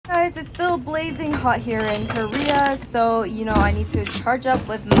guys, it's still blazing hot here in Korea, so you know I need to charge up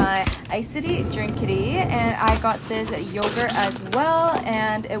with my Icedy Drinkity, and I got this yogurt as well,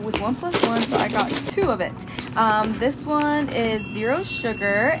 and it was 1+1, so I got 2 of it. This one is 0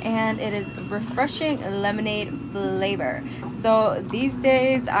 sugar and it is refreshing lemonade flavor. So these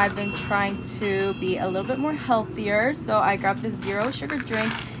days I've been trying to be a little bit more healthier, so I grabbed this 0 sugar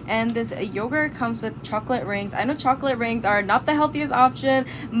drink. And this yogurt comes with chocolate rings. I know chocolate rings are not the healthiest option,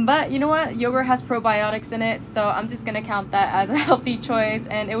 but you know what? Yogurt has probiotics in it, so I'm just gonna count that as a healthy choice,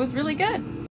 and it was really good.